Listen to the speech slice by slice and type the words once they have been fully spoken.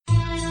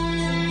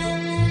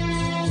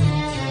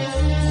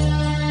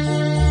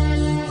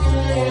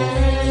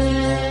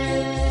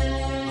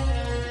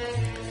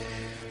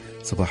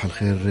Sabah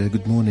al-Khair,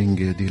 good morning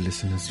dear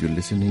listeners. You're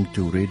listening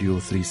to Radio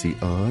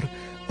 3CR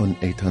on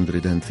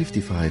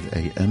 855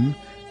 AM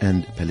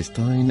and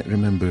Palestine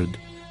Remembered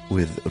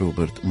with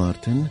Robert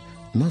Martin,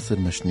 Nasser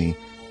Mashni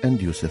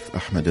and Yusuf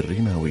Ahmed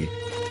al-Rimawi.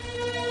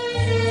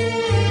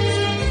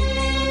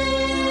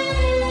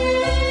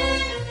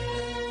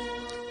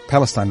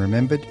 Palestine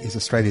Remembered is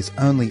Australia's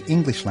only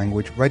English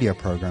language radio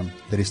program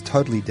that is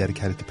totally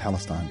dedicated to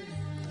Palestine.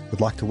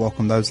 We'd like to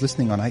welcome those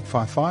listening on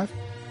 855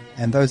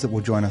 and those that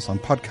will join us on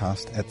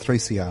podcast at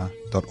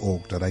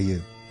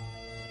 3cr.org.au.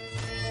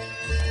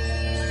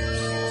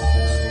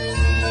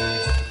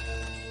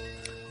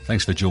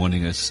 Thanks for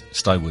joining us.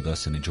 Stay with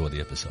us and enjoy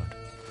the episode.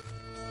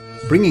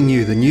 Bringing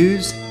you the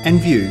news and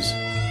views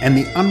and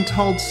the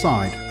untold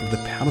side of the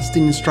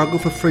Palestinian struggle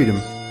for freedom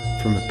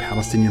from a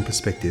Palestinian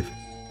perspective.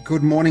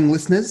 Good morning,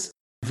 listeners.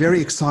 Very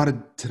excited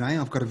today.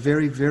 I've got a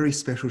very, very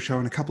special show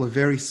and a couple of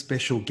very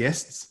special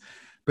guests.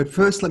 But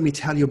first, let me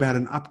tell you about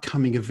an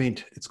upcoming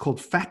event. It's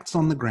called Facts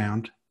on the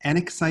Ground,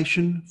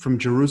 Annexation from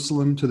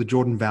Jerusalem to the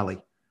Jordan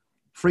Valley.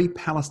 Free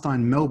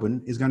Palestine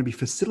Melbourne is going to be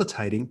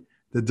facilitating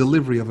the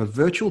delivery of a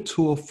virtual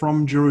tour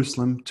from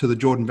Jerusalem to the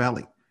Jordan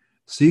Valley,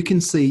 so you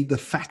can see the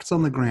facts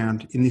on the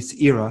ground in this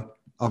era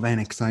of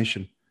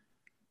annexation.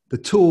 The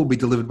tour will be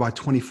delivered by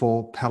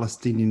 24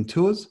 Palestinian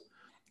tours,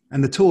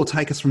 and the tour will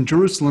take us from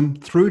Jerusalem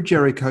through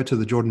Jericho to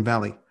the Jordan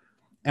Valley.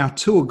 Our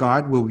tour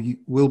guide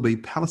will be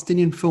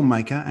Palestinian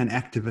filmmaker and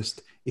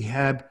activist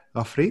Ihab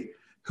Ghafri,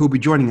 who will be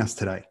joining us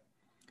today.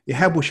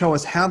 Ihab will show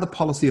us how the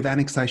policy of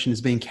annexation is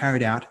being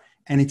carried out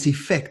and its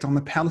effect on the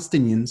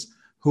Palestinians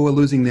who are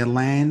losing their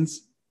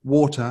lands,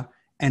 water,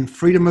 and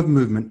freedom of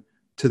movement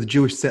to the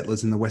Jewish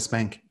settlers in the West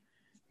Bank.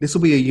 This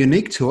will be a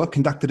unique tour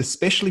conducted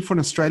especially for an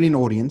Australian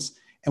audience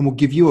and will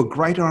give you a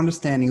greater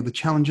understanding of the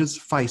challenges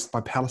faced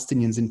by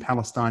Palestinians in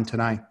Palestine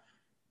today.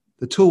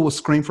 The tour will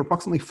screen for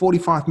approximately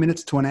 45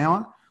 minutes to an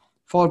hour,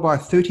 followed by a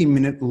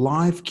 30-minute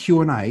live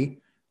Q&A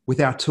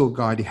with our tour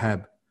guide,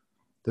 Ihab.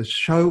 The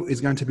show is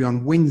going to be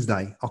on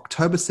Wednesday,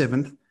 October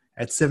 7th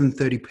at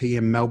 7:30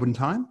 p.m. Melbourne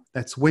time.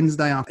 That's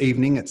Wednesday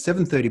evening at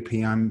 7:30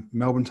 p.m.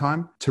 Melbourne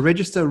time. To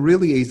register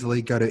really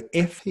easily, go to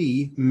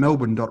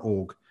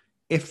fpmelbourne.org.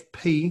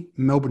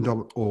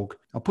 fpmelbourne.org.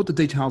 I'll put the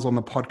details on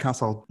the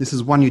podcast. This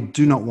is one you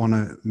do not want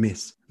to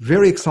miss.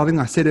 Very exciting.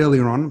 I said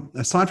earlier on,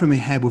 aside from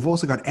Ihab, we've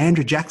also got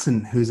Andrea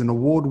Jackson, who's an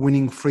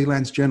award-winning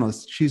freelance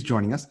journalist. She's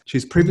joining us.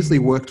 She's previously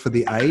worked for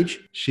The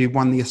Age. She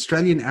won the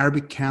Australian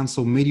Arabic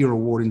Council Media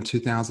Award in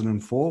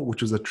 2004,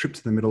 which was a trip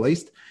to the Middle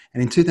East.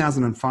 And in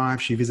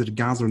 2005, she visited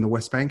Gaza and the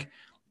West Bank.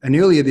 And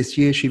earlier this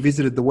year, she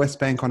visited the West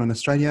Bank on an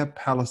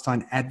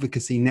Australia-Palestine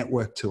Advocacy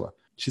Network tour.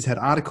 She's had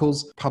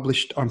articles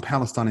published on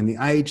Palestine in The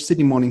Age,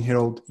 Sydney Morning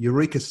Herald,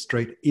 Eureka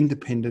Street,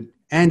 Independent,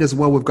 and as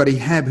well we've got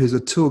Ihab, who's a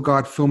tour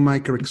guide,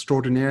 filmmaker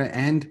extraordinaire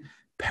and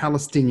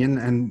Palestinian,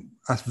 and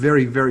a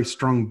very, very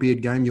strong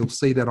beard game. You'll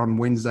see that on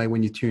Wednesday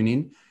when you tune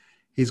in.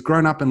 He's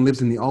grown up and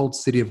lives in the old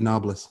city of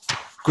Nablus.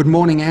 Good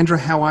morning,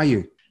 Andrea. How are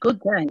you? Good,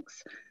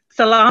 thanks.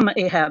 Salam,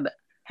 Ihab.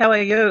 How are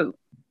you?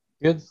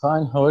 Good,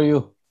 fine. How are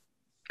you?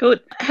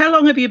 Good. How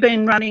long have you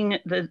been running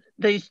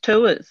these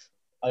tours?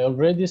 I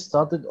already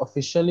started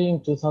officially in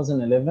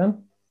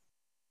 2011,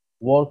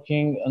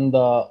 working in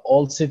the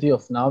old city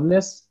of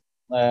Nablus,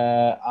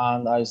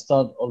 and I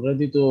start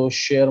already to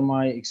share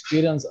my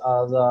experience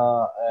as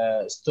a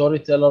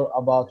storyteller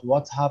about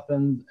what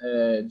happened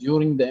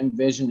during the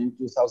invasion in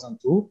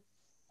 2002.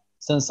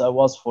 Since I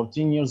was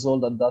 14 years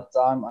old at that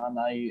time, and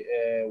I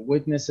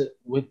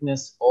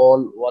witnessed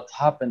all what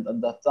happened at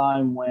that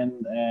time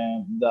when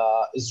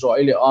the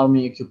Israeli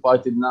army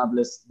occupied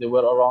Nablus. There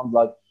were around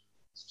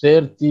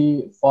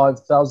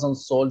 35,000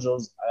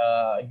 soldiers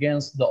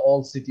against the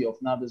old city of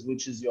Nablus,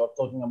 which is, you're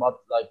talking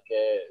about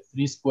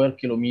 3 square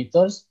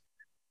kilometers.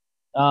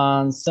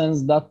 And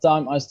since that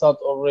time, I start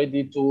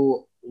already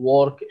to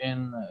work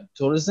in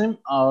tourism,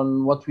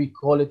 on what we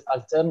call it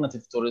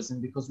alternative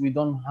tourism, because we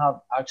don't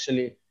have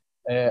actually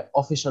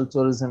official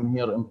tourism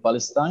here in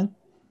Palestine,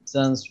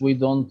 since we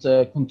don't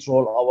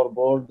control our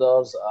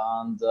borders,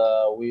 and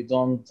we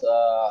don't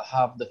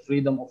have the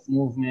freedom of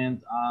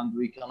movement, and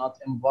we cannot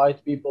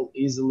invite people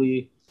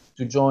easily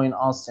to join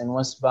us in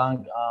West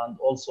Bank and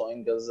also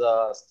in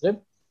Gaza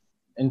Strip.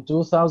 In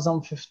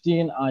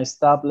 2015, I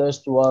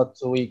established what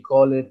we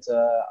call it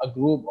a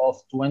group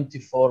of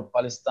 24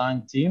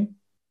 Palestine team.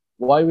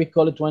 Why we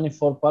call it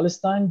 24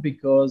 Palestine?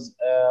 Because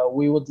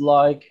we would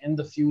like in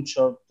the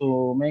future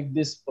to make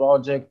this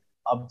project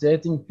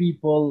updating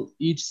people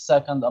each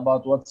second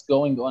about what's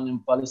going on in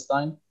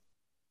Palestine.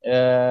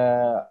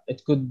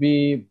 It could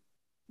be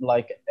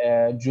like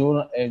a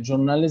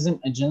journalism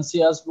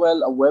agency as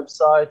well, a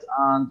website,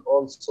 and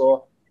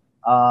also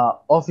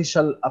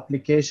official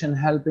application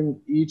helping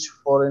each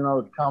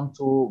foreigner come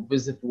to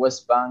visit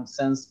West Bank,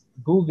 since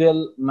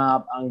Google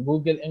Map and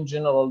Google in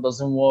general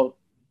doesn't work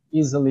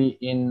easily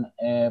in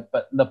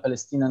the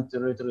Palestinian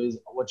territories,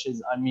 which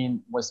is,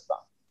 West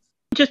Bank.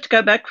 Just to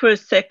go back for a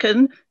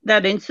second,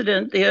 that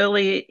incident, the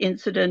early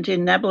incident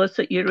in Nablus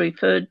that you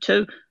referred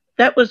to,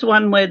 that was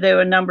one where there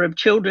were a number of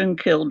children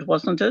killed,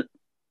 wasn't it?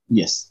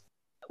 Yes.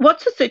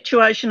 What's the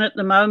situation at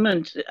the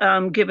moment,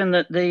 given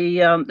that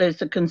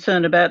there's a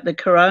concern about the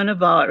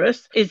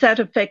coronavirus? Is that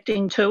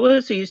affecting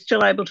tours? Are you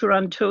still able to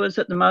run tours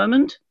at the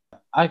moment?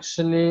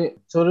 Actually,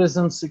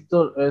 tourism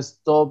sector is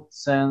stopped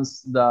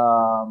since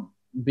the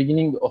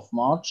beginning of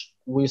March.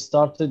 We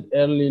started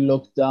early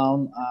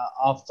lockdown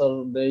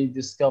after they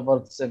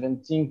discovered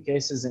 17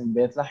 cases in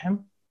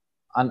Bethlehem.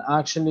 And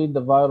actually,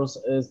 the virus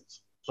is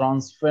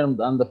transferred,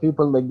 and the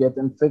people that get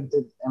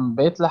infected in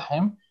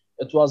Bethlehem,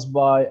 it was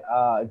by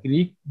a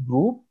Greek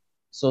group.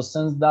 So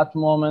since that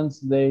moment,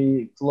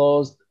 they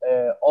closed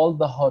all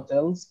the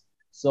hotels.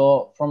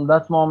 So from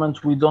that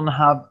moment, we don't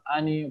have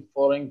any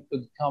foreign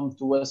could come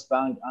to West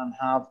Bank and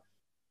have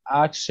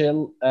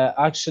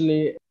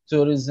actually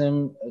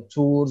tourism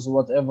tours,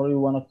 whatever you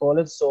want to call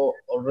it. So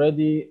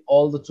already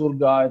all the tour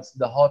guides,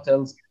 the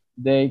hotels,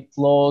 they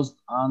closed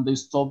and they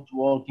stopped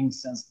working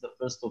since the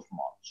 1st of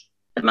March.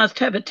 It must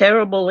have a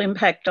terrible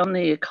impact on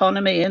the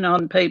economy and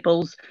on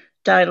people's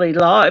daily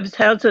lives.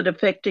 How's it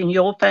affecting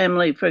your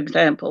family, for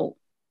example?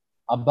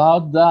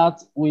 About that,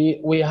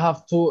 we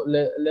have to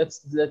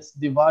let's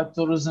divide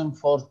tourism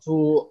for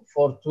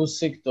two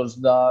sectors: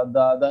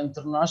 the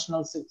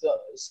international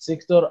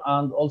sector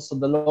and also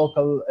the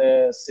local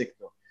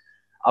sector.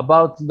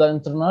 About the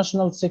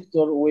international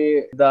sector,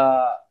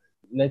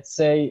 let's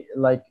say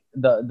like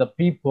the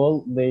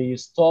people, they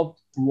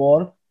stopped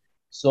work.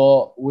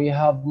 So we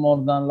have more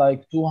than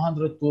like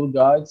 200 tour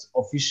guides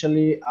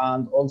officially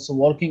and also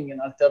working in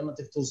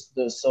alternative tours.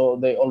 So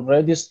they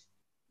already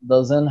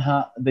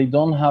they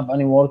don't have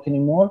any work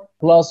anymore.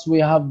 Plus we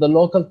have the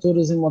local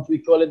tourism, what we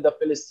call it, the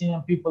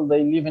Palestinian people.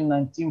 They live in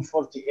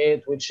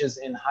 1948, which is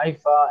in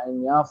Haifa,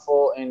 in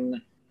Yafo,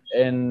 in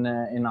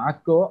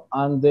Akko,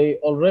 and they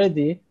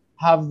already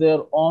have their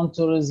own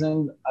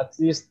tourism. At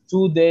least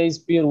 2 days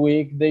per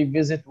week they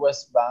visit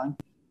West Bank,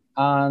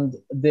 and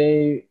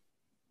they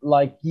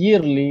like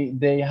yearly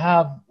they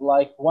have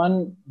like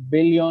 1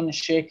 billion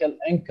shekel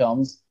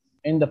incomes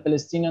in the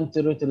Palestinian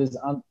territories.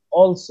 And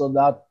also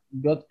that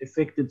got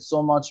affected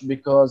so much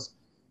because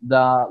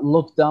the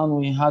lockdown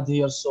we had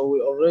here, so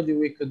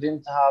we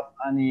couldn't have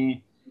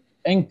any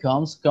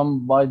incomes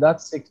come by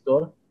that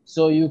sector.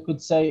 So you could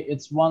say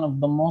it's one of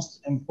the most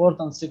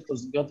important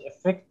sectors got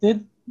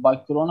affected by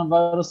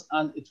coronavirus,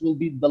 and it will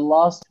be the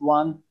last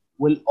one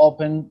will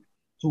open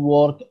to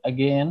work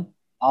again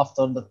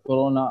after the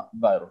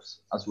coronavirus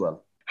as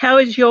well. How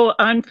is your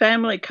own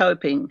family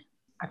coping?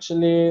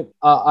 Actually,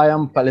 I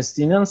am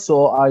Palestinian,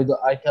 so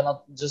I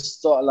cannot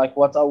just like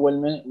what I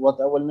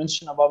will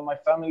mention about my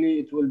family.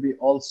 It will be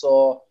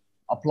also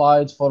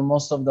applied for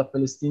most of the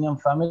Palestinian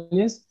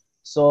families.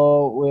 So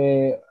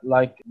we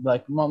like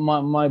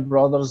my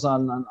brothers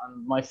and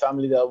my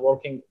family, they are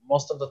working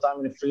most of the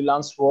time in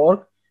freelance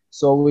work.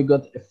 So we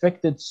got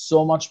affected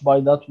so much by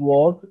that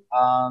work,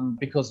 and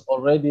because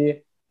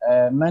already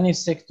many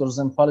sectors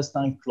in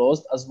Palestine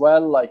closed as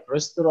well, like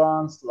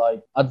restaurants,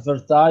 like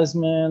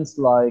advertisements,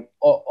 like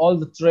all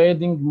the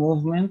trading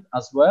movement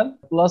as well.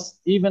 Plus,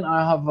 even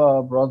I have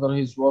a brother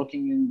who's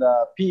working in the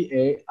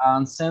PA,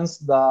 and since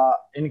the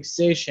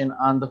annexation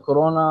and the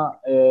corona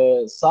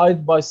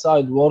side by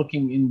side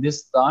working in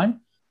this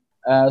time,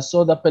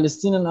 so the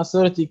Palestinian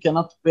Authority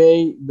cannot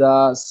pay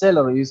the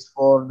salaries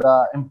for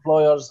the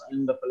employers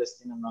in the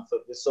Palestinian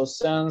Authority. So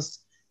since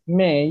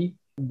May,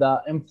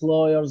 the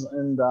employers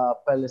in the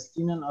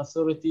Palestinian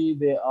Authority,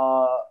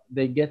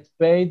 they get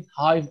paid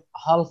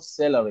half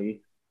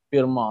salary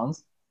per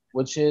month,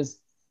 which is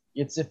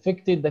it's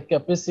affected the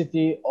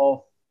capacity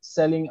of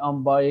selling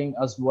and buying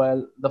as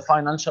well, the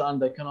financial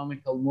and the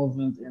economical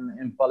movement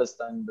in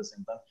Palestine at the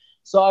same time.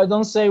 So I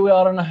don't say we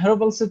are in a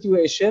horrible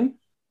situation,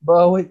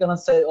 but we cannot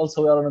say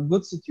also we are in a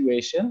good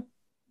situation.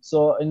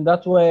 So in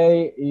that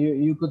way,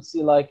 you could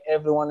see like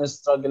everyone is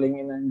struggling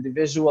in an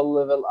individual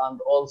level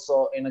and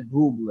also in a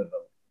group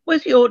level.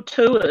 With your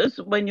tours,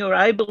 when you're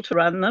able to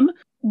run them,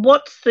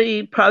 what's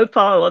the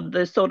profile of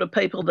the sort of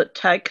people that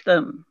take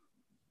them?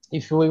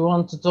 If we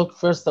want to talk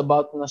first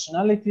about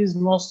nationalities,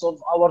 most of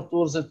our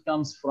tours, it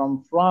comes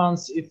from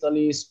France,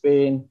 Italy,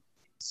 Spain.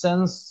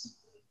 Since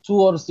 2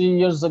 or 3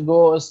 years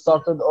ago, it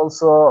started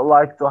also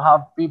like to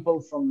have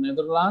people from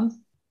Netherlands.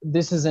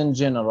 This is in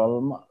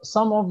general.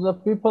 Some of the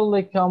people,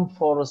 they come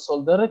for a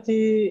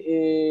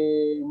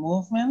solidarity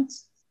movement,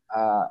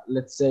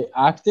 let's say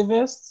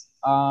activists,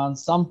 and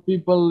some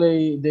people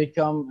they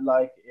come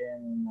like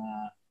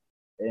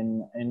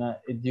in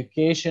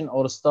education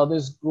or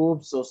studies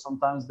groups. So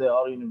sometimes they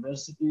are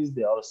universities,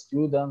 they are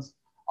students.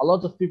 A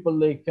lot of people,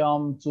 they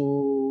come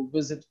to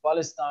visit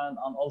Palestine,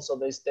 and also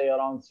they stay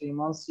around 3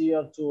 months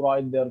here to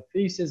write their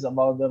thesis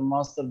about their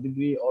master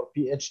degree or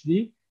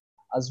PhD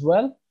as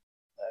well.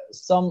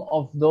 Some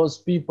of those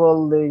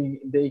people,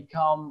 they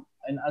come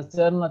in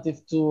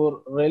alternative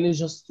tour,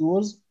 religious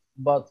tours.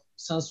 But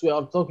since we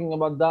are talking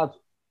about that,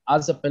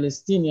 as a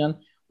Palestinian,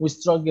 we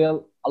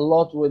struggle a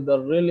lot with the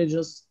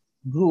religious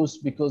groups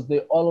because they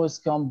always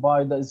come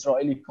by the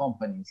Israeli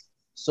companies.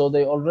 So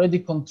they already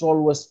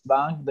control West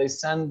Bank. They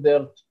send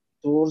their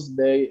tours,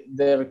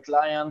 their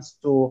clients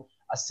to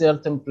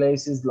certain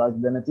places like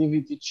the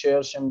Nativity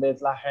Church in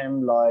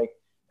Bethlehem, like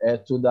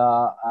to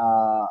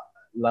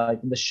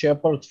the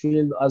Shepherd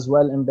Field as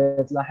well in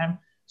Bethlehem.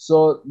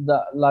 So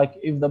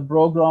if the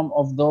program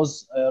of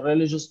those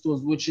religious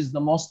tours, which is the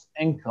most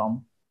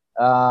income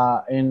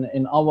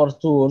in our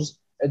tours,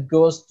 it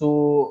goes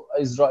to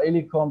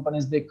Israeli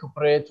companies. They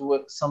cooperate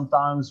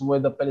sometimes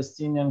with a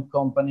Palestinian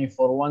company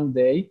for 1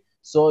 day.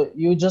 So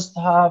you just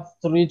have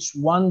to reach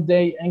 1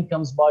 day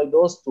incomes by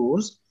those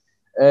tours.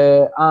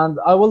 And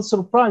I will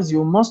surprise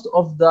you, most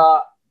of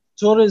the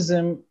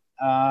tourism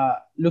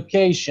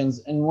locations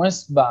in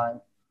West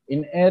Bank,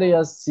 in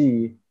Area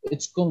C,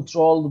 it's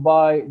controlled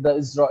by the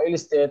Israeli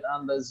state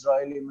and the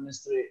Israeli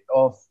Ministry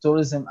of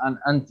Tourism and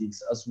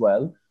Antiques as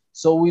well.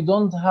 So we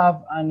don't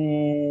have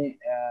any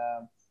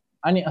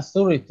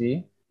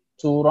authority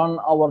to run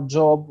our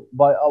job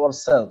by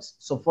ourselves.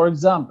 So for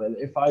example,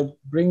 if I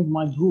bring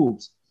my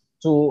groups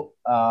to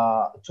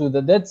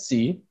the Dead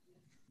Sea,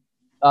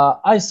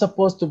 I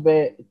supposed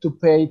to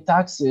pay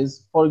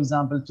taxes, for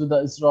example, to the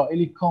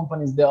Israeli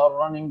companies they are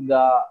running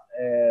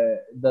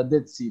the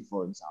Dead Sea,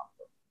 for example.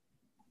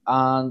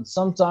 And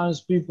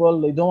sometimes people,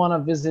 they don't want to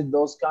visit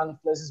those kind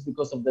of places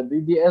because of the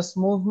BDS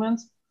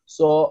movement.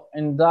 So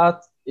in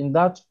that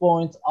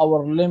point,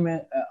 our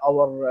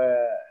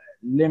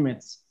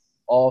limits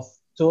of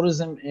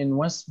tourism in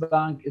West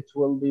Bank, it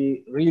will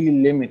be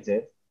really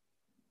limited.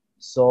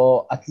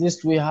 So at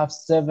least we have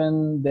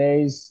 7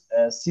 days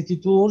city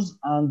tours,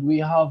 and we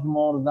have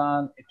more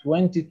than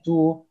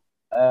 22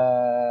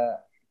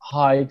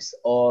 hikes,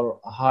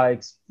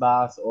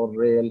 path or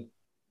rail,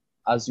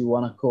 as you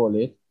want to call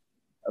it.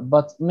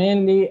 But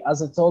mainly,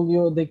 as I told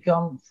you, they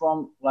come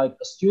from like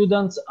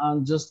students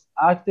and just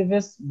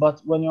activists. But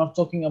when you're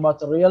talking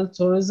about real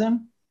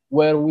tourism,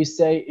 where we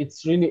say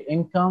it's really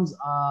incomes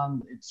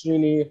and it's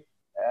really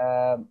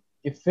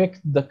affect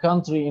the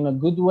country in a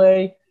good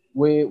way,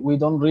 we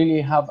don't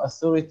really have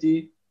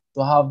authority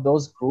to have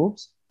those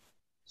groups.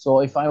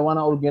 So if I want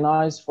to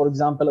organize, for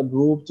example, a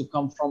group to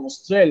come from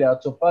Australia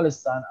to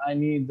Palestine, I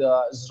need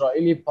the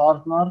Israeli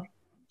partner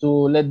to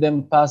let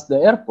them pass the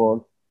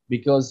airport,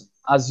 because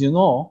as you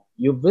know,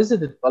 you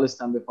visited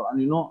Palestine before,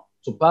 and you know,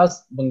 to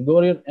pass Ben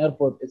Gurion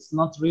Airport, it's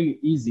not really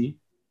easy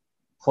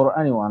for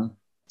anyone,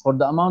 for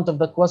the amount of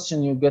the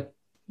question you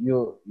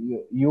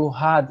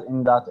had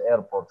in that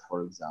airport,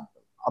 for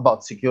example,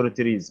 about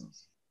security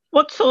reasons.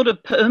 What sort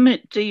of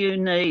permit do you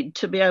need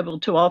to be able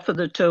to offer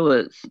the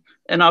tours?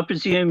 And I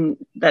presume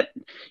that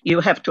you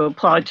have to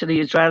apply to the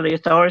Israeli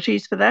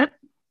authorities for that?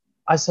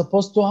 I'm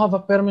supposed to have a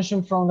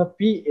permission from the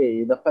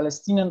PA, the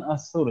Palestinian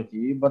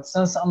Authority, but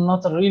since I'm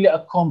not really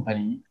a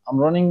company, I'm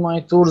running my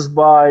tours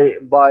by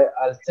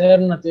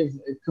alternative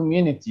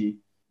community,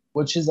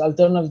 which is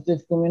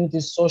alternative community,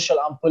 social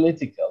and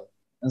political,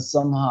 and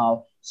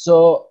somehow.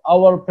 So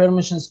our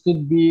permissions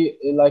could be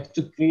like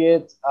to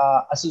create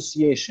an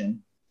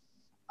association,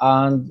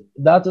 and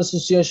that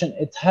association,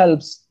 it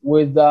helps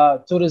with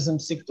the tourism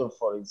sector,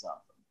 for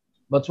example.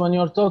 But when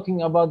you're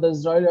talking about the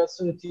Israeli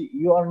Authority,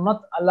 you are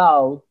not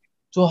allowed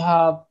to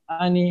have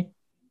any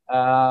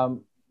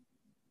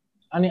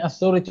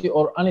authority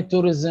or any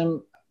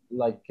tourism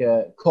like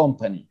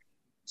company.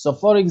 So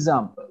for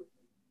example,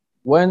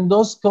 when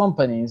those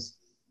companies,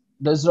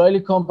 the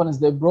Israeli companies,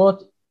 they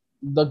brought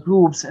the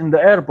groups in the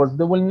airport,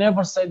 they will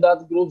never say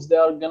that groups, they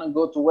are gonna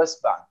go to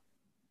West Bank.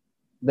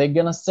 They're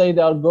gonna say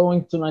they are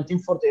going to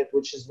 1948,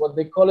 which is what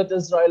they call it,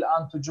 Israel,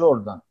 and to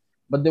Jordan.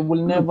 But they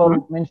will never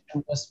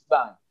mention West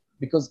Bank,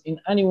 because in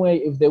any way,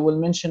 if they will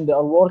mention they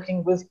are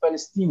working with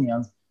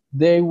Palestinians,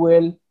 they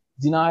will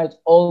deny it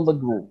all the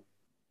group,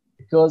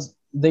 because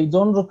they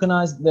don't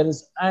recognize there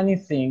is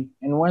anything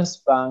in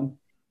West Bank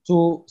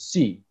to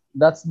see.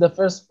 That's the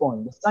first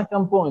point. The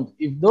second point,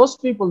 if those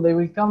people, they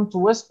will come to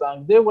West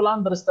Bank, they will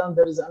understand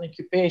there is an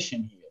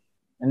occupation here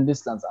in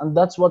this land. And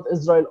that's what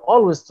Israel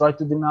always try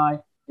to deny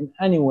in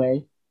any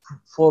way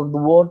for the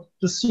world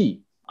to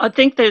see. I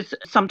think there's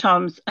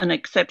sometimes an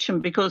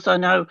exception, because I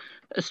know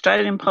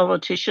Australian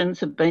politicians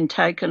have been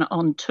taken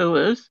on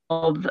tours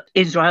of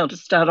Israel to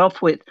start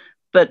off with,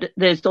 but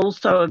there's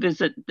also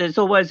there's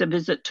always a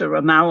visit to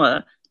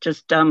Ramallah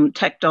just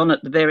tacked on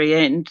at the very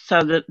end,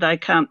 so that they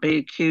can't be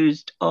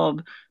accused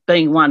of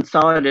being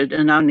one-sided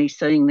and only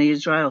seeing the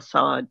Israel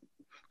side.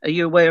 Are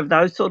you aware of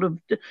those sort of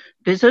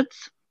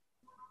visits?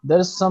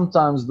 There's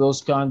sometimes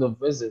those kind of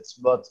visits,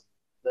 but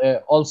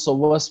also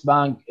West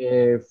Bank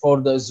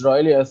for the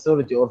Israeli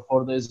Authority or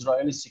for the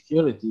Israeli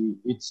security,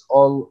 it's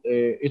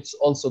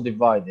also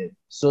divided.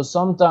 So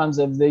sometimes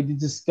if they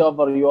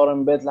discover you are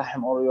in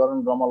Bethlehem or you are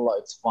in Ramallah,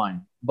 it's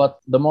fine. But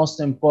the most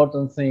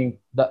important thing,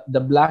 the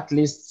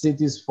blacklist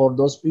cities for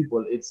those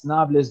people, it's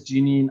Nablus,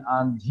 Jenin,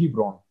 and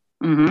Hebron.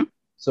 Mm-hmm.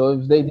 So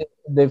if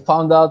they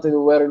found out they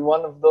were in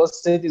one of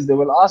those cities, they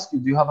will ask you,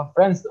 do you have a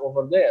friend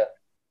over there?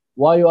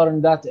 Why you are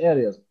in that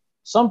area?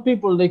 Some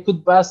people, they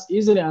could pass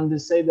easily and they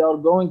say they are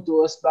going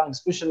to West Bank,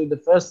 especially the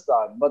first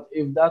time. But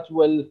if that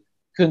will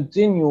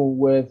continue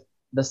with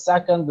the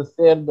second, the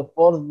third, the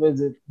fourth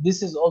visit,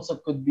 this is also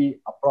could be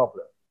a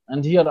problem.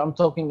 And here I'm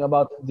talking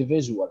about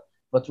individual.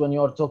 But when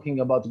you're talking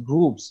about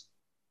groups,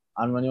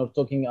 and when you're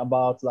talking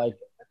about like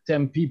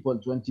 10 people,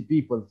 20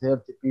 people,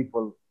 30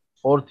 people,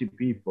 40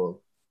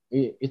 people,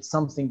 it's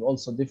something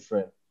also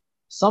different.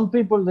 Some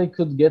people, they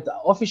could get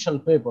official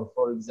paper,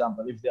 for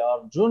example, if they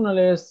are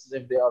journalists,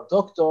 if they are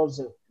doctors,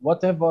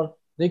 whatever,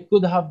 they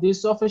could have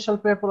this official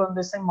paper and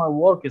they say my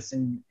work is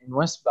in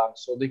West Bank,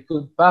 so they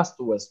could pass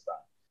to West Bank.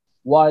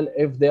 While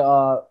if they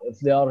are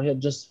here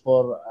just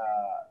for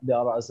they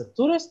are as a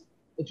tourist,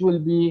 it will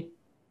be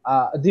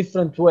a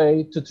different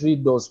way to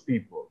treat those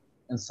people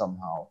and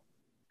somehow.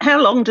 How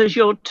long does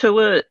your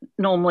tour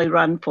normally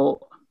run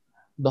for?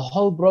 The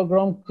whole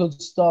program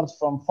could start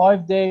from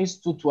 5 days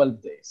to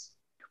 12 days.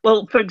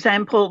 Well, for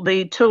example,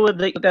 the tour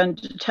that you're going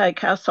to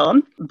take us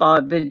on by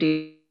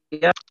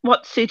video,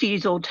 what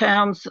cities or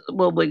towns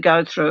will we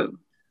go through?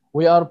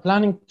 We are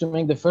planning to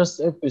make the first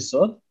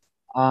episode,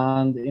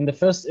 and in the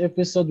first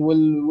episode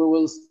we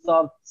will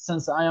start,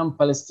 since I am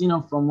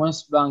Palestinian from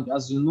West Bank,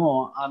 as you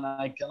know, and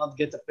I cannot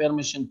get a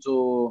permission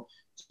to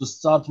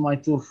start my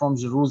tour from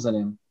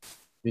Jerusalem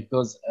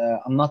because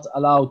I'm not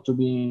allowed to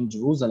be in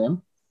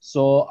Jerusalem.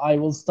 So I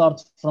will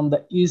start from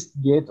the east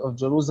gate of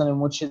Jerusalem,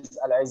 which is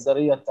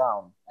Al-Azariya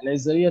town.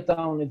 Al-Azariya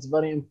town, it's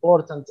very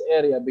important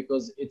area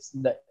because it's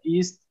the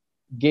east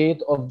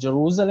gate of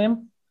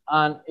Jerusalem,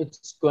 and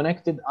it's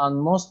connected,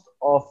 and most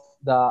of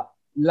the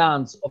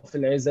lands of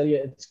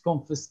Al-Azariya, it's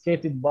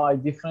confiscated by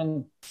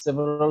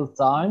several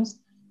times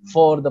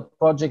for the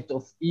project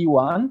of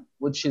E1,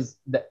 which is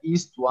the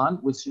east one,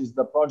 which is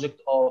the project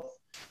of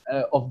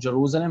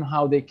Jerusalem,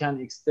 how they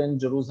can extend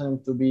Jerusalem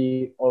to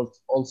be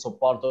also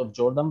part of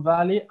Jordan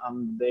Valley,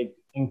 and they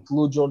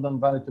include Jordan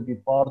Valley to be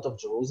part of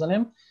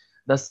Jerusalem.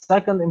 The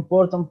second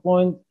important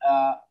point,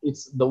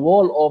 it's the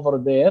wall over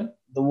there.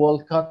 The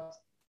wall cut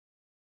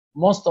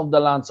most of the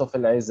lands of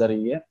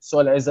Al-Azariya. So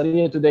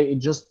Al-Azariya today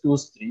is just 2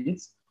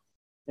 streets.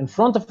 In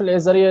front of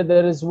Al-Azariya,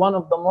 there is one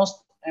of the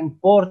most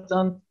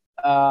important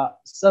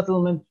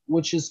settlement,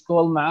 which is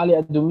called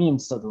Ma'ali Adumim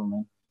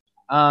settlement.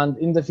 And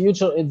in the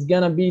future, it's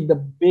going to be the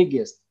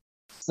biggest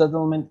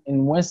settlement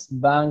in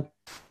West Bank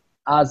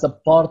as a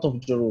part of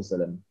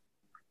Jerusalem.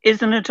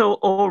 Isn't it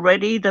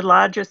already the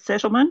largest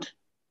settlement?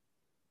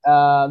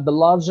 The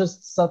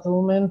largest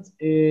settlement,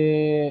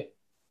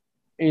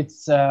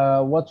 it's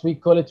what we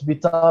call it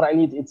Bitar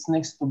Alid. It's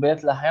next to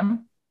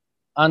Bethlehem.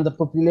 And the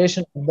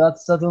population of that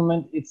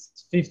settlement,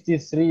 it's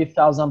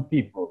 53,000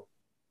 people.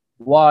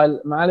 While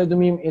Ma'ali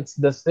Adumim, it's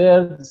the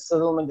 3rd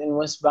settlement in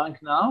West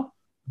Bank now.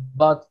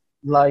 But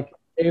like,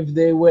 if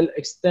they will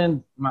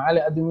extend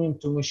Ma'ali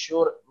Adumim to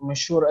Mashur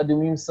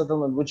Adumim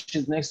settlement, which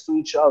is next to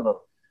each other,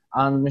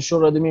 and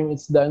Mashur Adumim,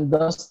 it's the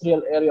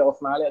industrial area of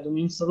Ma'ali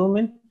Adumim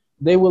settlement,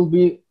 they will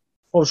be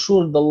for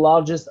sure the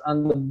largest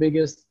and the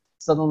biggest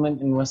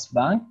settlement in West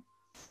Bank.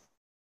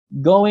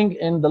 Going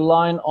in the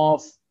line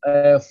of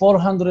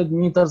 400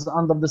 meters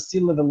under the sea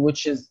level,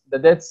 which is the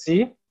Dead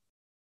Sea,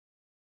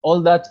 all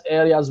that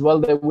area as well,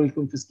 they will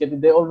confiscate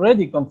it. They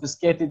already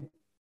confiscated,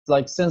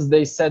 like, since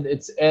they said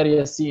it's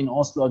Area C in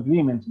Oslo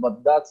Agreement,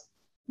 but that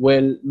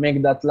will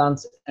make that land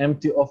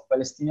empty of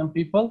Palestinian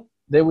people.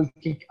 They will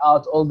kick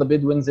out all the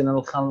Bedouins in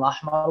Al-Khan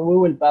Al-Ahmar. We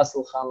will pass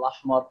Al-Khan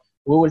Al-Ahmar.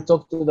 We will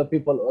talk to the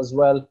people as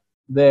well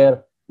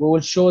there. We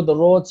will show the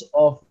roads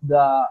of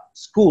the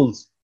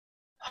schools,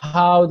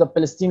 how the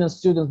Palestinian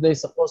students, they're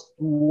supposed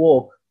to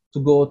walk to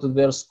go to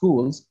their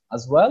schools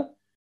as well.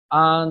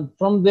 And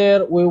from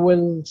there, we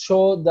will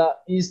show the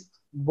east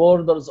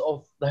borders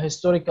of the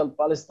historical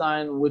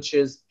Palestine, which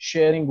is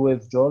sharing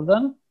with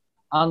Jordan,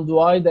 and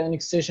why the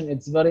annexation,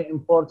 it's very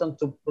important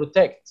to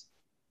protect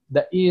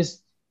the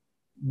east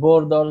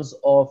borders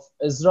of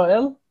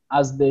Israel,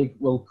 as they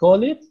will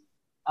call it.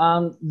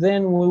 And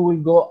then we will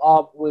go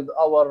up with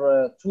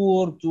our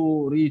tour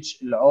to reach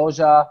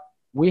Al-Oja.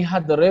 We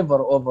had the river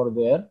over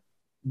there,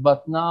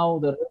 but now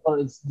the river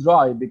is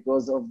dry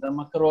because of the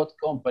Makarot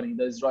company,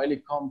 the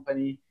Israeli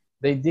company.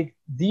 They dig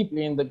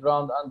deeply in the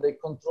ground and they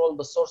control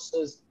the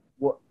sources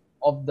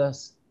of the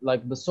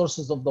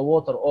sources of the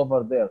water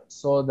over there.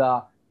 So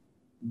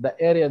the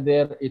area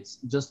there, it's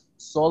just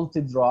salty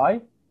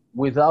dry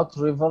without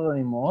river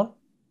anymore.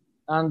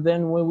 And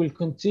then we will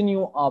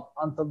continue up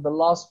until the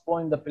last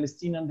point, the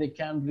Palestinian, they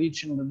can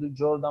reach in the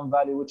Jordan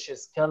Valley, which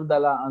is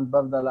Kardala and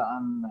Bardala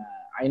and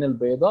Ain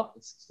al-Bayda.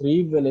 It's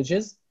 3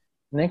 villages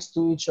next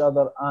to each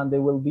other, and they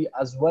will be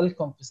as well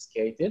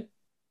confiscated.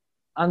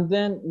 And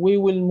then we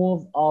will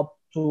move up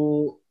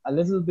to a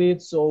little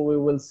bit, so we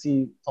will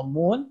see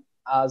Tamun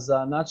as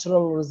a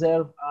natural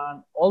reserve,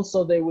 and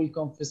also they will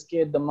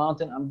confiscate the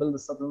mountain and build a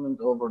settlement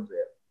over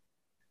there.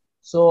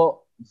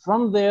 So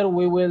from there,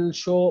 we will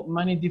show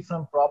many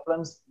different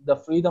problems, the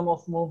freedom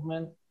of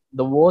movement,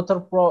 the water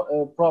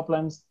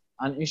problems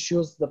and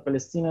issues the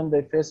Palestinians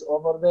they face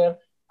over there,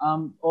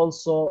 and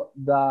also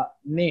the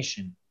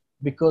nation.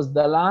 Because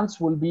the lands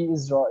will be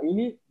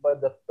Israeli,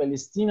 but the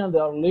Palestinians, they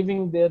are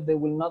living there, they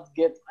will not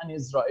get any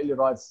Israeli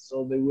rights,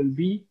 so they will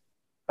be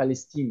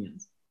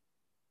Palestinians.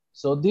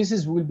 So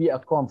this will be a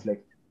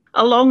conflict.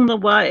 Along the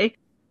way,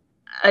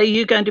 Are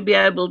you going to be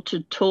able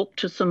to talk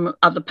to some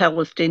other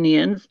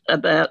Palestinians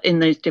about in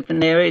these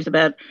different areas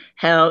about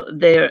how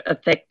they're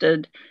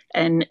affected,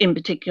 and in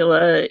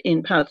particular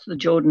in parts of the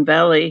Jordan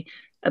Valley,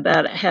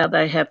 about how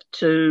they have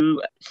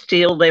to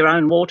steal their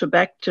own water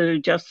back to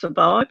just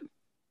survive?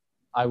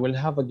 I will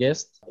have a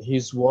guest.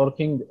 He's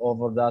working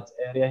over that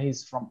area.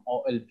 He's from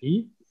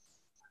OLP.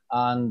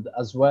 And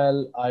as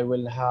well, I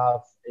will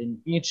have in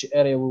each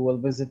area, we will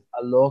visit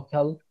a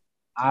local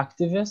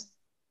activist.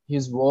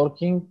 He's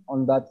working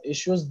on that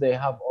issues. They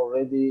have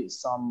already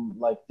some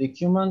like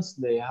documents.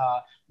 They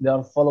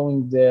are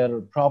following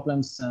their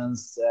problems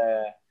since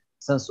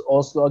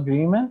Oslo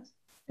agreement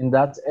in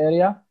that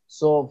area.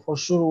 So for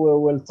sure, we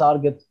will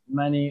target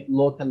many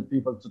local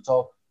people to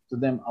talk to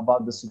them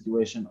about the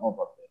situation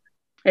over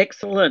there.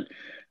 Excellent.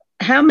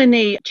 How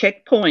many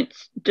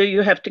checkpoints do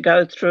you have to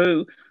go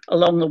through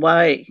along the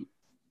way?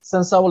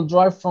 Since I will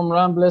drive from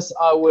Rambles,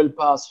 I will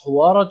pass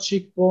Huwara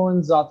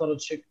checkpoint, Zatara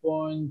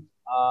checkpoint,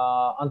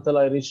 until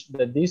I reach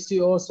the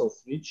DCO, so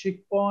 3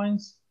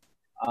 checkpoints,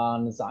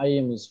 and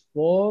Zaim is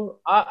 4.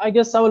 I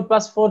guess I will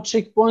pass 4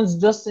 checkpoints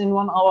just in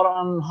 1 hour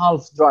and a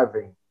half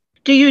driving.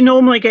 Do you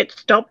normally get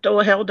stopped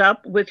or held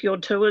up with your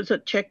tours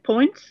at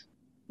checkpoints?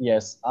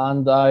 Yes,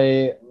 and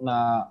I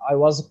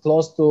was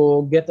close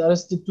to get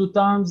arrested 2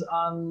 times,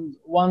 and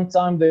 1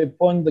 time they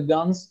point the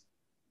guns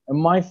in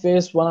my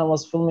face when I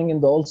was filming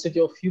in the old city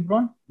of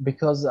Hebron,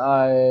 because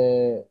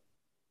I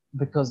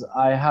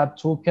had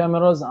 2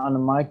 cameras and a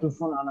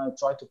microphone, and I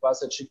tried to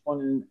pass a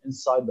checkpoint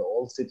inside the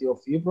old city of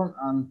Hebron,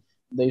 and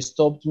they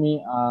stopped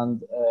me,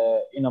 and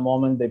in a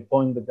moment they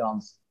point the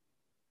guns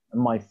in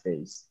my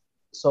face.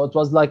 So it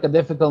was like a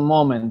difficult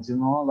moment, you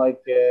know,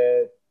 like,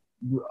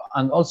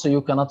 and also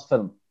you cannot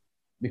film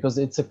because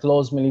it's a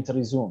closed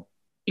military zone.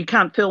 You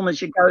can't film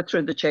as you go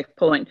through the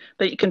checkpoint,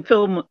 but you can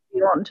film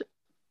beyond.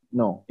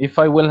 No, if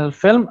I will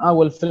film, I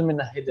will film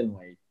in a hidden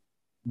way.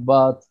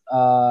 But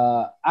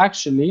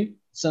actually,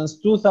 since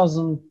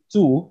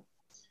 2002,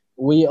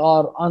 we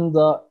are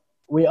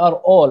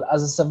all,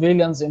 as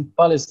civilians in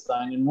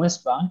Palestine, in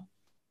West Bank,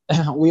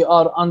 we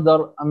are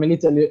under a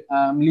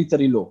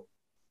military law.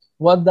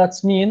 What that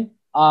means,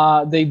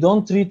 they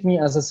don't treat me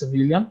as a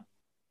civilian.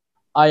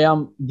 I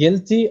am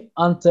guilty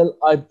until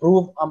I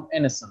prove I'm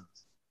innocent.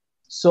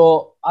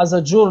 So as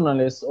a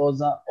journalist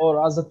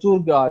or as a tour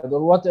guide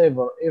or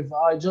whatever, if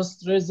I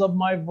just raise up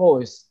my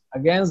voice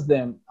against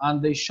them and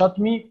they shot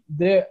me,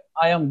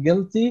 I am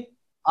guilty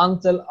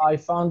until I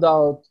found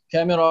out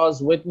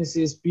cameras,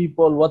 witnesses,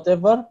 people,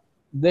 whatever,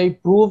 they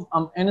prove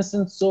I'm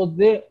innocent. So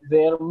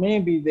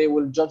maybe they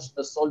will judge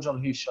the soldier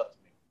who shot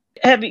me.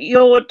 Have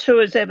your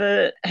tours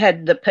ever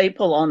had the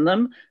people on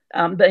them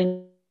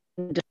being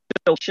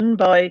destroyed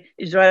by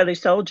Israeli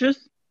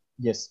soldiers?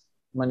 Yes,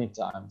 many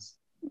times.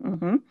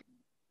 Mm-hmm.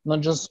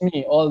 Not just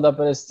me, all the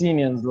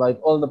Palestinians,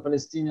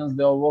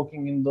 they are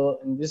working in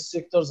these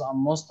sectors, and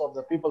most of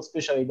the people,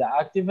 especially the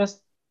activists,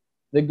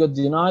 they got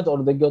denied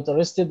or they got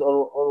arrested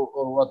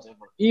or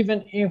whatever.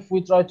 Even if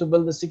we try to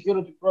build a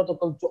security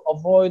protocol to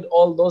avoid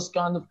all those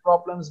kind of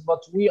problems,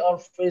 but we are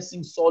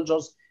facing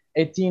soldiers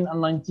 18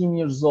 and 19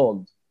 years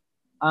old.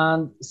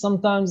 And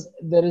sometimes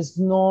there is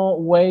no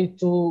way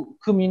to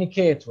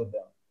communicate with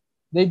them.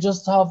 They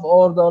just have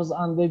orders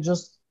and they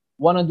just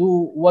want to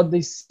do what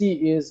they see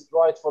is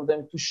right for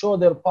them, to show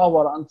their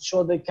power and to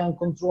show they can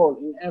control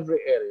in every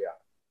area.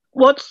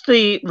 What's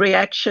the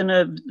reaction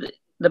of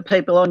the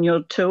people on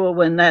your tour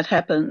when that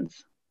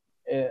happens?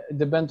 It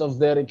depends on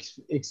their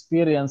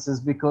experiences,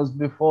 because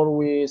before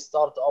we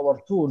start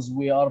our tours,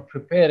 we are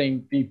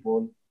preparing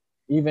people,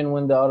 even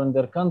when they are in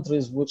their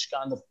countries, which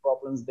kind of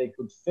problems they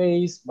could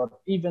face. But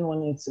even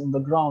when it's in the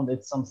ground,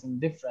 it's something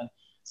different.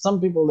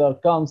 Some people, they are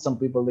calm. Some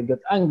people, they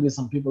get angry.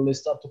 Some people, they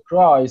start to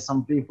cry.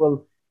 Some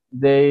people,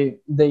 they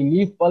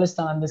leave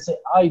Palestine and they say,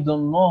 I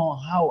don't know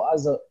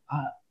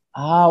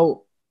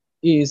how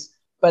is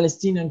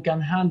Palestinian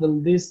can handle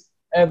this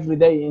every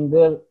day in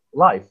their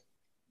life.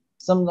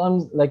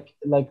 Sometimes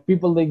like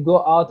people, they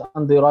go out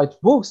and they write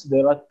books,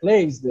 they write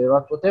plays, they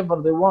write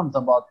whatever they want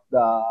about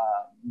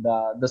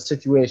the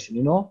situation,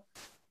 you know.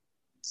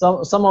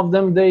 Some of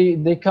them,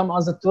 they come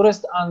as a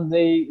tourist and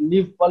they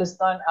leave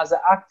Palestine as an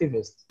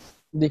activist,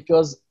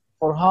 because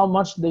for how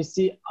much they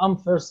see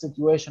unfair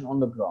situation on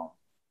the ground.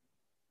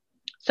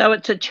 So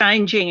it's a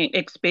changing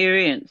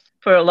experience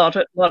for a lot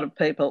of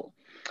people.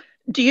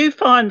 Do you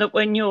find that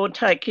when you're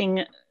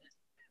taking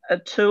a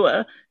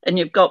tour and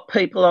you've got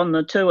people on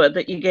the tour,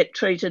 that you get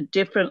treated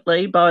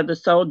differently by the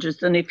soldiers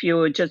than if you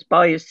were just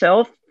by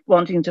yourself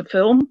wanting to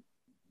film?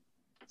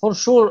 For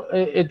sure,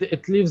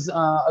 it leaves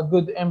a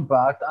good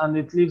impact, and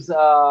it leaves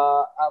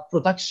a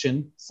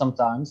protection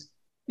sometimes.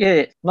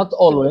 Yes. Not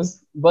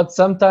always, but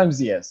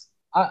sometimes, yes.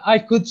 I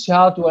could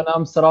shout when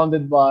I'm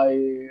surrounded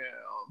by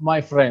my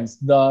friends,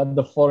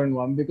 the foreign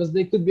one, because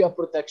they could be a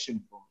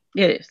protection for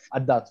me. Yes.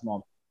 At that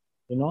moment,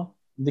 you know,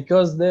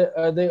 because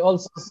they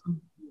also,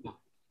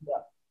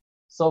 yeah.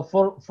 So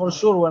for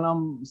sure, when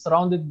I'm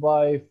surrounded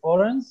by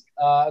foreigners,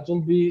 it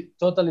will be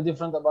totally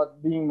different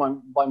about being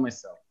by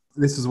myself.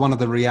 This is one of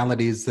the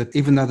realities, that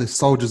even though the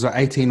soldiers are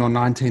 18 or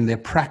 19, they're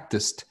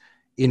practiced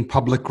in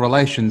public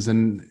relations.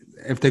 And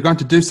if they're going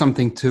to do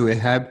something to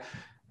Ihab,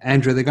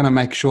 Andrew, they're going to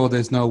make sure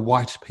there's no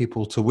white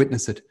people to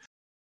witness it.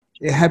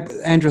 Ihab,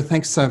 Andrew,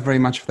 thanks so very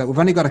much for that. We've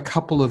only got a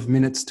couple of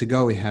minutes to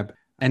go, Ihab,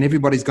 and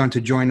everybody's going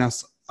to join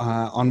us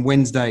on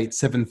Wednesday at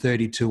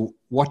 7:30 to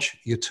watch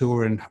your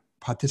tour and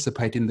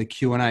participate in the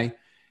Q&A.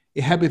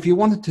 Ihab, if you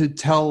wanted to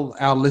tell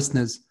our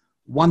listeners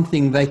one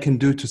thing they can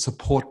do to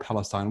support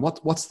Palestine,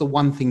 what's the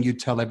one thing you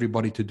tell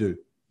everybody to do?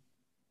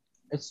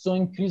 It's to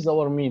increase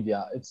our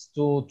media. It's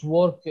to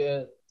work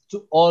to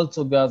all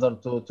together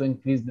to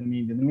increase the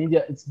media. The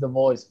media, it's the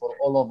voice for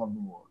all over the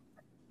world,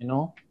 you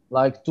know,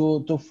 like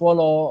to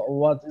follow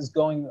what is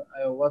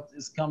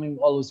coming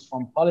always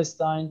from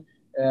Palestine.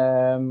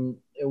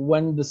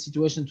 When the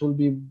situation will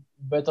be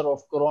better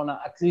of Corona,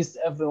 at least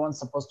everyone's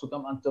supposed to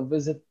come and to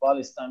visit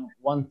Palestine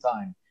one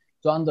time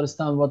to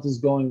understand what is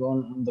going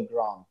on the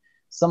ground.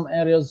 Some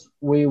areas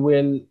we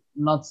will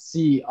not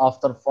see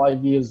after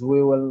 5 years.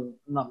 We will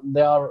not.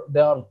 They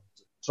are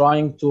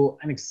trying to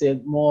annex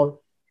more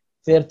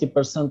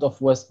 30% of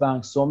West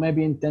Bank. So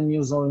maybe in 10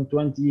 years or in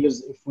 20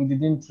 years, if we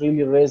didn't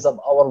really raise up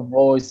our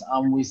voice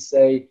and we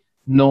say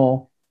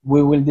no,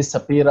 we will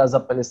disappear as a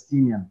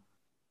Palestinian.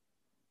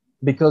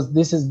 Because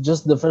this is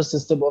just the first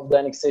step of the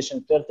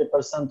annexation,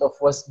 30% of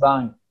West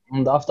Bank.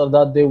 And after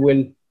that, they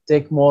will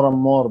take more and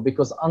more.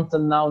 Because until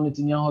now,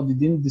 Netanyahu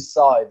didn't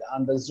decide,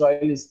 and the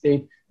Israeli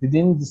state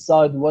didn't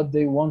decide what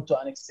they want to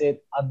annex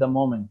at the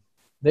moment.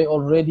 They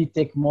already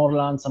take more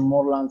lands and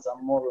more lands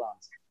and more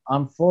lands.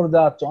 And for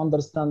that, to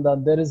understand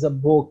that there is a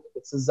book,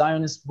 it's a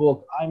Zionist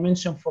book. I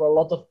mentioned for a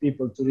lot of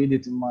people to read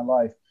it in my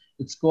life.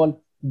 It's called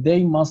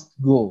They Must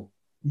Go.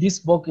 This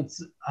book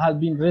has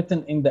been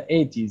written in the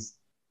 80s.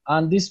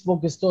 And this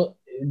book is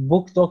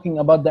talking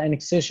about the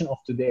annexation of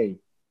today.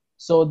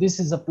 So this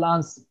is a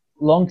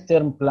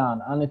long-term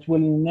plan, and it will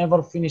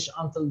never finish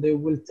until they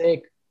will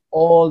take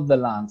all the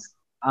lands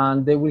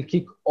and they will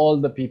kick all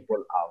the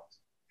people out.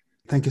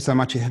 Thank you so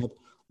much, Ihab.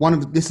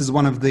 This is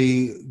one of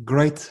the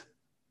great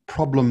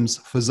problems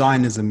for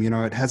Zionism. You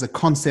know, it has a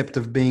concept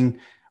of being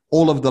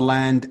all of the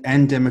land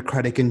and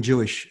democratic and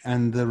Jewish.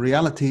 And the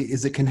reality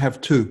is it can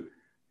have two.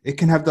 It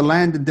can have the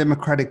land and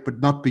democratic but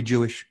not be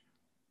Jewish.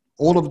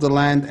 All of the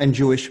land and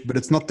Jewish, but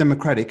it's not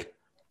democratic,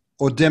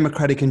 or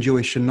democratic and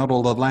Jewish and not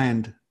all the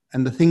land.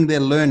 And the thing they're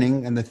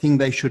learning and the thing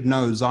they should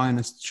know,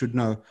 Zionists should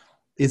know,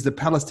 is the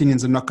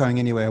Palestinians are not going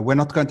anywhere. We're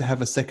not going to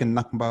have a second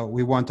Nakba.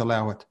 We won't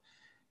allow it.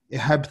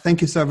 Ihab, thank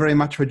you so very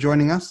much for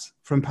joining us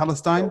from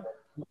Palestine.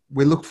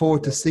 We look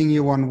forward to seeing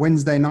you on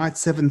Wednesday night,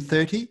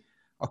 7:30,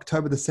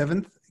 October the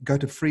 7th. Go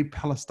to Free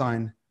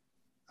Palestine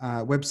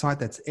website.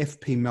 That's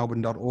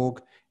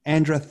fpmelbourne.org.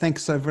 Andra,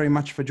 thanks so very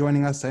much for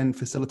joining us and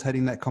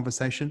facilitating that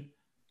conversation.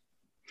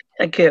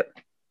 Thank you.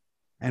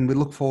 And we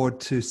look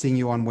forward to seeing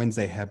you on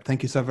Wednesday, Hab.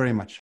 Thank you so very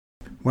much.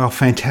 Well,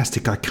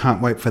 fantastic. I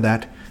can't wait for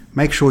that.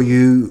 Make sure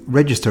you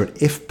register at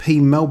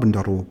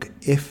fpmelbourne.org,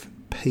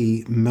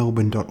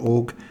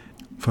 fpmelbourne.org,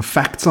 for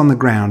facts on the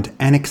ground,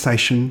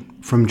 annexation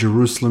from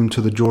Jerusalem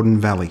to the Jordan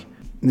Valley.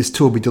 This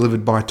tour will be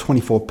delivered by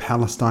 24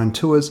 Palestine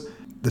Tours.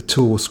 The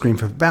tour will screen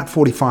for about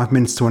 45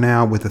 minutes to an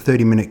hour with a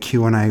 30-minute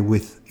Q&A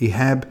with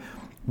Ihab.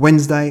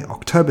 Wednesday,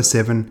 October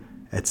 7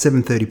 at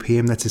 7:30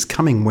 p.m. That's this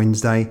coming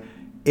Wednesday,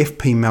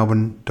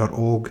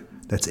 fpmelbourne.org.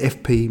 That's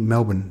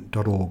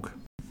fpmelbourne.org.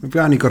 We've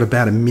only got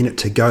about a minute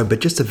to go, but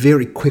just a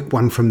very quick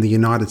one from the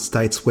United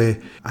States where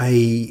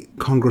a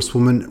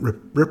Congresswoman,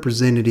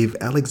 Representative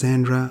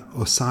Alexandra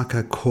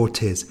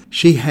Ocasio-Cortez,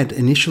 she had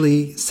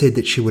initially said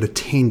that she would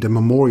attend a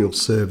memorial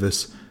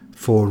service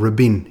for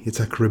Rabin,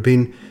 Yitzhak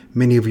Rabin.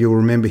 Many of you will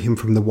remember him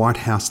from the White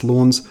House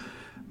lawns.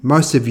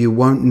 Most of you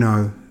won't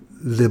know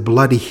the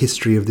bloody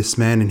history of this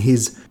man and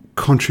his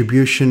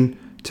contribution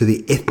to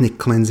the ethnic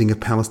cleansing of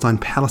Palestine.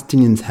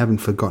 Palestinians haven't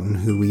forgotten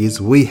who he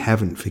is. We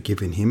haven't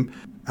forgiven him.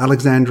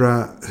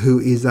 Alexandra, who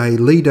is a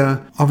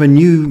leader of a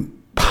new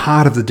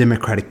part of the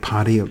Democratic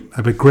Party, a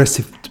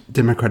progressive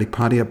Democratic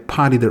Party, a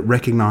party that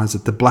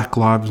recognises the Black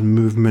Lives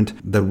Movement,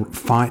 the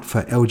fight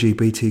for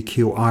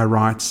LGBTQI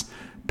rights,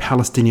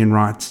 Palestinian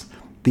rights,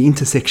 the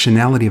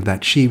intersectionality of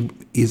that. She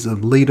is a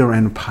leader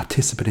and a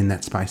participant in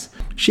that space.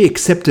 She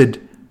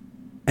accepted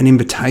an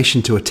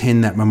invitation to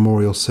attend that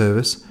memorial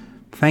service.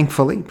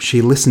 Thankfully,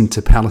 she listened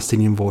to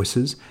Palestinian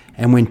voices,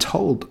 and when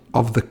told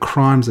of the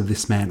crimes of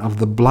this man, of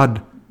the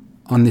blood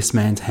on this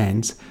man's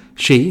hands,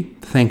 she,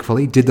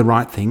 thankfully, did the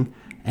right thing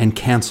and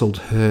cancelled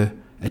her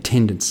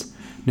attendance.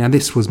 Now,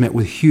 this was met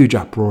with huge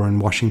uproar in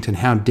Washington.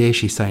 How dare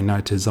she say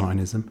no to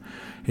Zionism?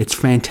 It's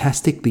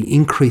fantastic. The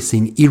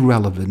increasing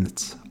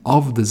irrelevance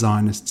of the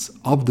Zionists,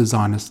 of the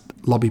Zionist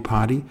lobby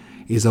party,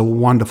 is a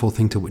wonderful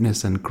thing to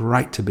witness and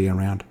great to be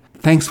around.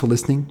 Thanks for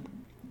listening.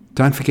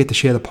 Don't forget to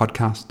share the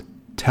podcast,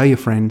 tell your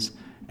friends,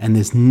 and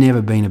there's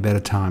never been a better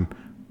time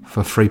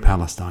for Free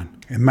Palestine.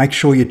 And make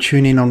sure you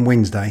tune in on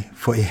Wednesday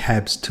for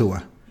Ihab's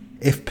tour.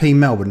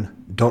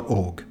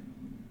 fpmelbourne.org.